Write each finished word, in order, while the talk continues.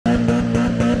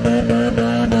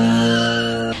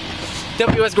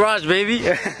WS Garage, baby.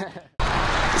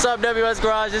 What's up, WS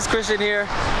Garage? It's Christian here.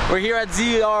 We're here at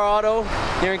ZR Auto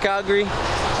here in Calgary.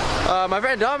 My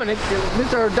friend Dominic,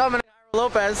 Mr. Dominic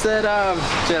Lopez said,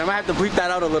 shit, I might have to bleep that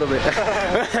out a little bit.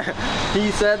 He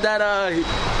said that he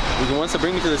wants to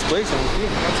bring me to this place. I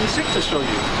got some shit to show you.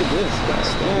 Look at this. God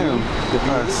damn. Good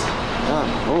piece.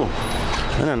 Oh,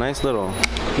 and a nice little.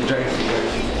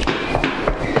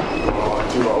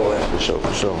 For sure,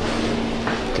 for sure.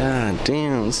 God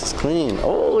damn, this is clean.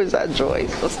 Oh, is that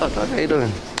Joyce? What's up, dog? How you doing?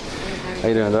 How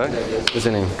you doing, dog? What's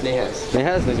your name? Nehaz.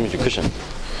 Nehaz? Nice to meet you, Christian.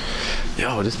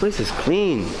 Yo, this place is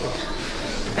clean.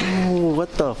 Oh, what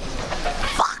the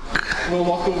fuck? Well,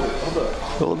 walk over. Hold up.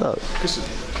 Hold up. Christian.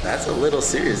 That's a little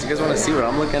serious. You guys want to see what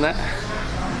I'm looking at?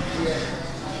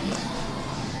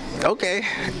 Okay,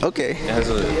 okay. It has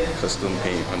a custom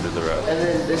paint under the wrap. And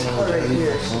then this one right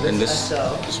here. And this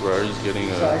Ferrari is getting $120,000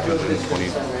 a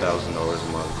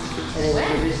month.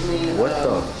 What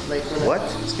the? What?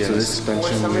 It's getting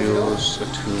suspension wheels, a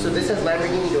tune. So this has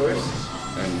Lamborghini doors.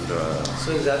 And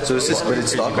So this is, but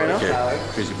it's stock right now?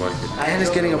 Crazy body kit. And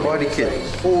it's getting a body kit.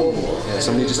 Oh, Yeah,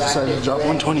 somebody just decided to drop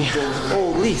 120.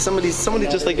 holy! Somebody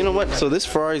just like, you know what? So this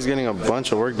Ferrari is getting a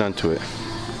bunch of work done to it.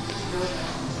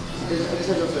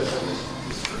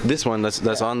 This one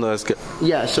that's on the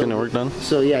Yeah, so getting work done.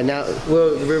 So yeah, now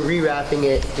we're rewrapping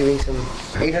it, doing some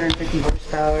 850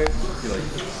 horsepower,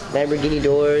 Lamborghini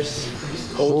doors,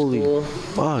 old Holy school.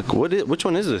 fuck! Which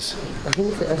one is this? I think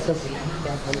it's the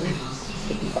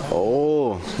SF500.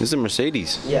 Oh, this is a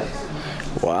Mercedes. Yeah.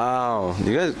 Wow,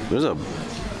 you guys, there's a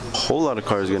whole lot of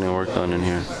cars getting work done in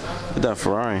here. Look at that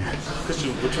Ferrari.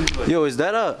 Yo, is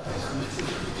that a?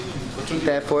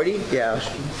 That 40? Yeah,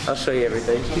 I'll show you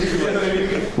everything.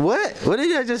 What? What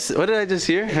did I just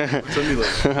hear?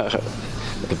 The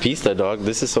pista, dog.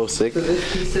 This is so sick. So this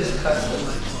piece is custom.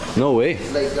 No way.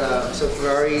 Like, so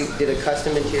Ferrari did a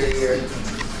custom interior,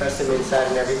 custom inside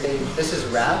and everything. This is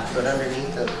wrapped, but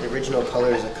underneath the original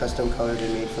color is a custom color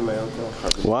they made for my uncle.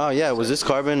 Wow. Yeah. Was this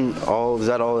carbon all? Is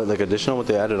that all like additional? What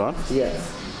they added on? Yeah.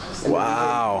 And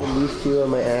Wow. then these two are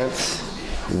my aunts.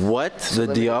 What? The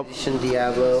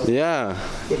Diablo. Yeah.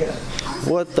 Yeah.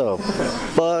 What the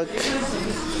fuck?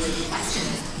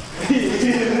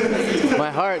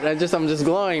 My heart, I'm just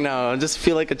glowing now. I just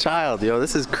feel like a child, yo.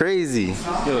 This is crazy.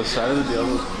 Yo, the side of the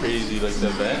Diablo is crazy, like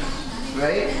that vent.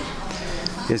 Right?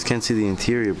 You guys can't see the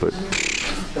interior, but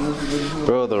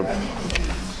bro, the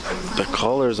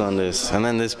colors on this, and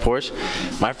then this Porsche.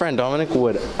 My friend Dominic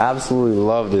would absolutely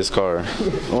love this car.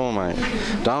 Oh my,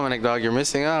 Dominic, dog, you're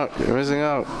missing out. You're missing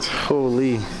out.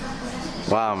 Holy,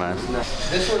 wow, man.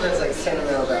 This one has like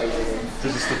sentimental value.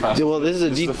 This is the fastest. Dude, well, this is a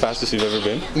This is the fastest you've ever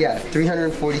been. Yeah,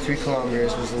 343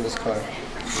 kilometers was in this car.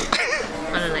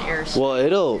 On an airs. Well,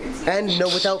 it'll. And no,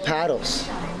 without paddles.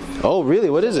 Oh, really?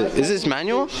 What is it? Is this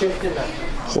manual? Shifted that.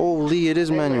 Holy, it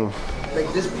is manual.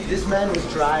 Like this man was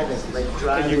driving, like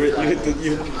driving. You hit the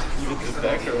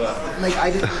deck or what? Like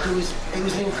it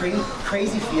was in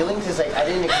crazy feeling because like I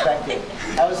didn't expect it.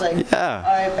 I was like, Yeah.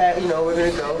 all right, bet, you know, we're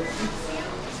gonna go,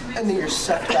 and then you're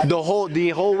sucked back. The whole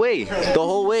way. The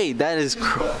whole way. That is.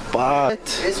 What?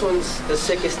 This one's the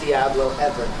sickest Diablo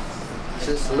ever.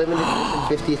 So it's limited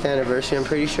edition 50th anniversary, I'm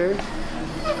pretty sure.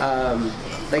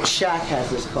 Like Shaq has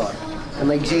this car, and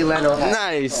like Jay Leno has.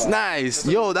 Nice, nice.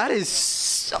 Yo, that is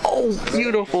so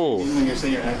beautiful. When you're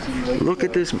saying you're actually like. Look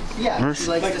at this. Yeah, Mercy.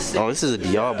 like the Oh, this is a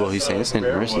Diablo. He's saying this ain't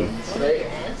Mercy. right?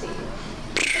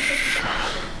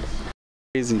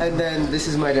 Crazy. And then this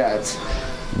is my dad's.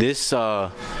 This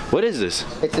what is this?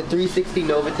 It's a 360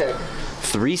 Novatec.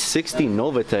 360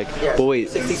 Novatec. Yeah, But wait,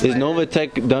 360 is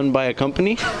Novatec done by a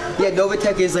company? Yeah,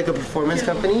 Novatec is like a performance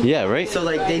company. Yeah, right. So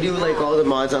like they do like all the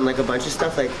mods on like a bunch of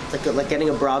stuff, like getting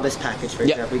a Brabus package, for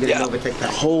example. You get a Novatec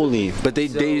package. Holy. But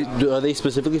are they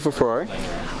specifically for Ferrari?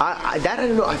 I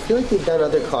don't know. I feel like they've done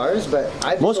other cars, but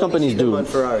Most companies do. on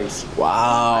Ferraris.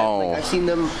 Wow. I've seen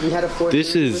them. We had a 430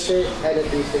 This is- with it and a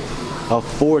 360. A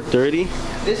 430?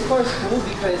 This car's cool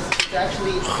because it's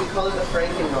actually, we call it the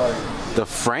Frankenrari. The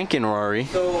Frankenrari.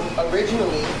 So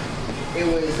originally,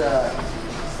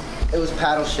 it was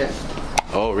paddle shift.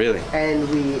 Oh, really? And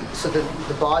so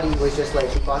the body was just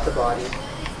like, we bought the body,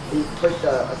 we put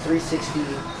a 360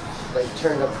 like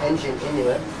turned up engine into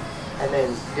it, and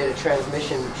then did a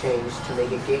transmission change to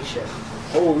make it gate shift.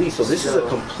 Holy, so this is a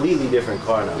completely different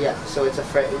car now. Yeah, so it's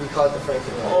we call it the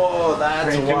Frankenrari. Oh,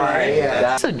 that's why. Yeah.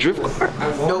 That's a drift car.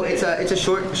 No, it's a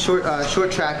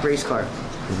short track race car.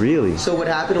 Really? So what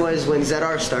happened was when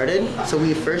ZR started, so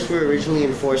we were originally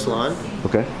in Forest Lawn.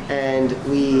 Okay. And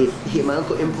my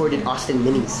uncle imported Austin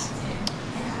Minis.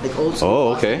 Like old school Oh,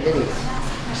 Austin okay.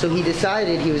 Minis. So he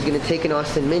decided he was going to take an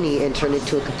Austin Mini and turn it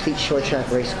into a complete short track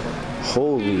race car.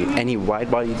 Holy, and he wide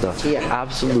bodied the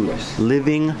absolute of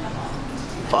living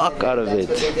fuck out of That's it.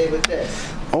 what they did with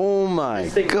this. Oh my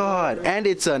god, and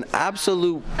it's an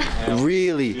absolute,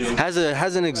 really, has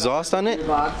an exhaust on it.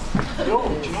 Whoa.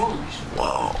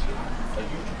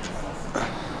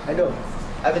 I know.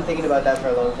 I've been thinking about that for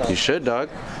a long time. You should, dog.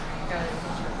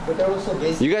 But they're also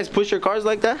busy. You guys push your cars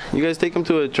like that? You guys take them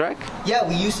to a track? Yeah,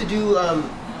 we used to do,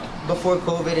 before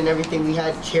COVID and everything, we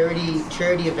had charity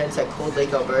events at Cold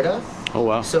Lake, Alberta. Oh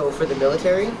wow. So for the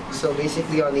military, so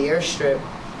basically on the airstrip,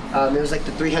 it was like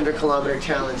the 300-kilometer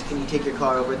challenge. Can you take your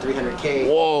car over 300K?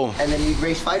 Whoa. And then we'd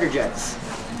race fighter jets.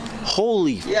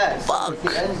 Holy fuck. The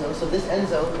Enzo. So this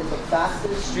Enzo is the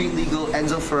fastest street legal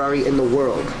Enzo Ferrari in the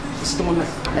world. This is the one that,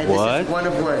 and what? This is one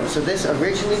of one. So this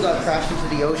originally got crashed into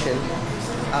the ocean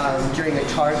during a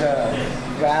Targa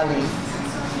rally.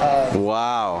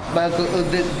 Wow. My uncle,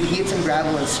 he hit some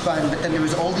gravel and spun, but then there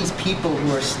was all these people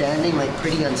who were standing like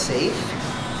pretty unsafe.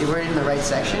 They weren't in the right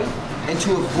section, and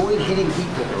to avoid hitting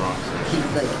people,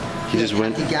 he just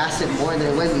went to gas it more, and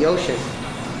then it went in the ocean.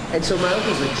 And so my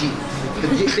uncle's a G. The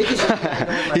biggest G I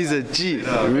know in my He's a life. G,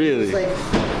 really. It's like,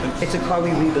 it's a car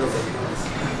we rebuilt it.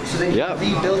 So they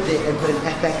rebuilt it and put an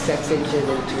FXX engine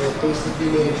into it, basically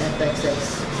made an FXX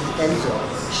Enzo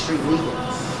street legal.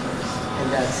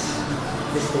 And that's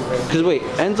this thing right here. Because wait,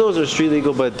 Enzos are street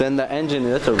legal, but then the engine,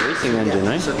 that's a racing engine,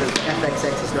 right? So the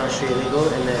FXX is not street legal,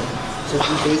 and then so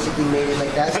he basically made it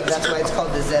like that. So that's why it's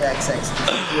called the ZXX.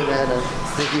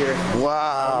 The here.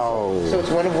 Wow. So it's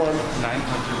one of one.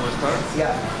 900 horsepower?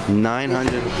 Yeah.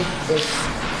 900. It's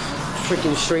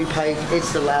freaking straight pipe.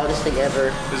 It's the loudest thing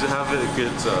ever. Does it have a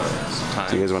good time?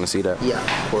 Do you guys want to see that? Yeah.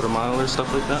 Quarter mile or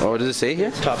stuff like that? Oh, does it say here?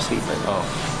 It's top speed. Oh.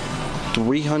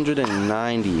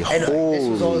 390. And this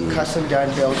was all custom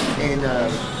done, built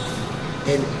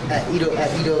at Edo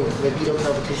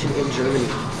competition in Germany.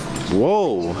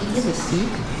 Whoa. Even the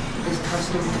seat is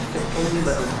custom to fit only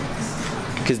metal.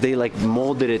 Because they like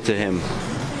molded it to him.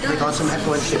 Like on some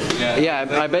F1 shit. Yeah,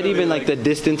 I bet even like the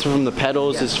distance from the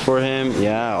pedals is for him.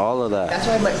 Yeah, all of that. That's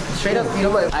why straight up, you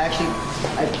know what? I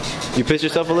You pissed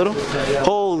yourself a little?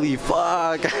 Holy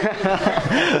fuck.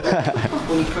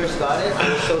 when he first got it, I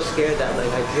was so scared that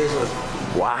like I drizzled.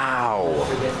 Wow.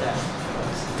 Forget that.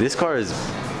 This car is,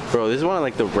 bro, this is one of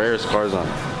like the rarest cars on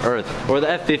earth. Or the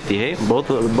F50, hey? Both?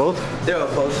 They're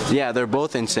both. Yeah, they're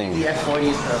both insane. The F40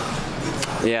 is tough.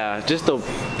 Yeah, just the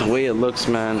way it looks,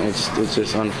 man, it's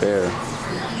just unfair.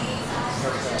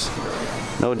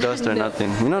 No dust or nothing.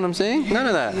 You know what I'm saying? None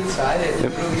of that. Inside it, it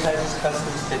really has his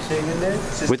custom stitching in there.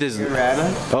 It's just With his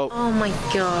oh. Oh my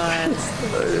god.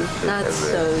 That's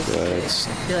so sick. I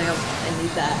feel like I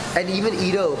need that. And even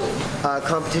Edo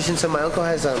competition. So my uncle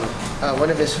has one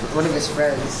of his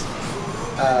friends.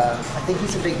 I think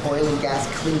he's a big oil and gas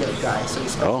cleanup guy. So he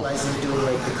specializes in doing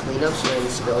like the cleanups or any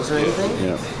spills or anything.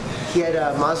 Yeah. He had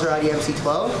a Maserati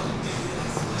MC12.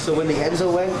 So when the Enzo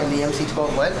went and the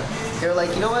MC12 went, they were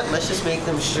like, you know what? Let's just make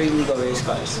them street legal race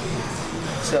cars.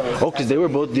 So. Oh, because they were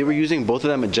using both of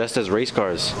them just as race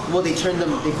cars. Well, they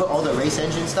put all the race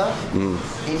engine stuff in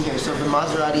here. So the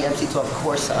Maserati MC12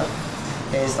 Corsa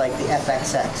is like the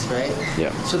FXX, right?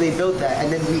 Yeah. So they built that,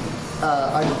 and then we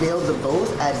unveiled them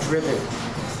both at Driven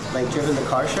the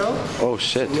car show. Oh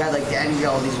shit. So we had like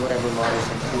all these whatever models.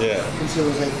 Yeah. And so it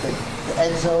was like the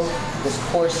Enzo, this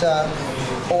Corsa,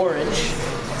 orange.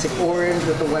 It's like orange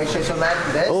with the white stripe. So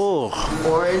imagine this. Oh.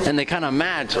 Orange. And they kind of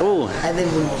match. Oh. And then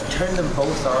when you turn them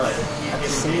both on at the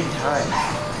same time,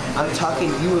 I'm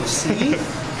talking UFC.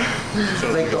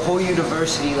 Like the whole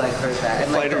university like heard that,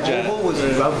 and like the oval was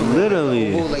rubbing.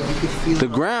 Literally. The oval, like you could feel The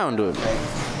ground. Like,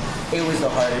 it was the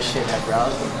hardest shit ever. I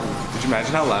was like, Could you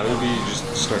imagine how loud it would be? You just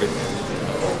started.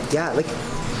 yeah, like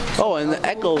Oh, and the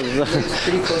echoes. it's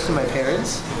pretty close to my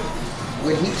parents.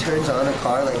 When he turns on a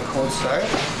car like cold start,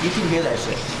 you can hear that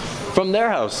shit. From their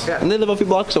house. Yeah. And they live a few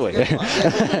blocks away. Like,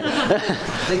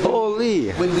 Holy.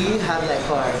 When we have that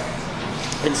car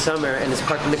in summer and it's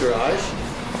parked in the garage,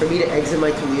 for me to exit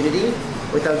my community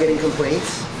without getting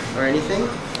complaints or anything.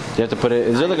 You have to put it,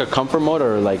 is there like a comfort mode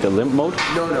or like a limp mode?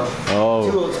 No. Oh.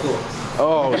 Too old school.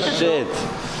 Oh shit.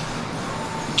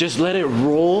 Just let it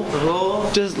roll.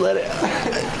 Just let it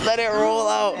roll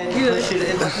out. And push it,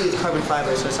 and luckily it's carbon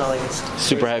fiber, so it's not like it's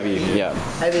Super heavy, yeah.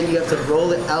 And then you have to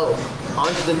roll it out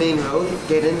onto the main road,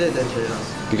 get in there, then turn it on.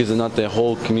 Because it's not the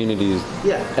whole community.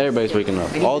 Yeah. Everybody's waking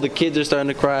up. All the kids are starting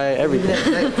to cry, Even everything. at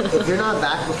night, if you're not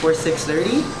back before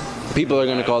 6:30, People are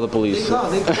gonna call the police. we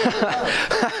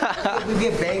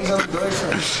get bangs on the door.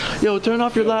 Yo, turn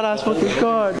off your loud ass fucking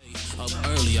car. Up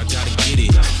early, I gotta get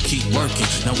it. keep working.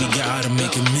 Now we gotta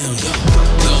make a million.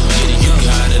 Go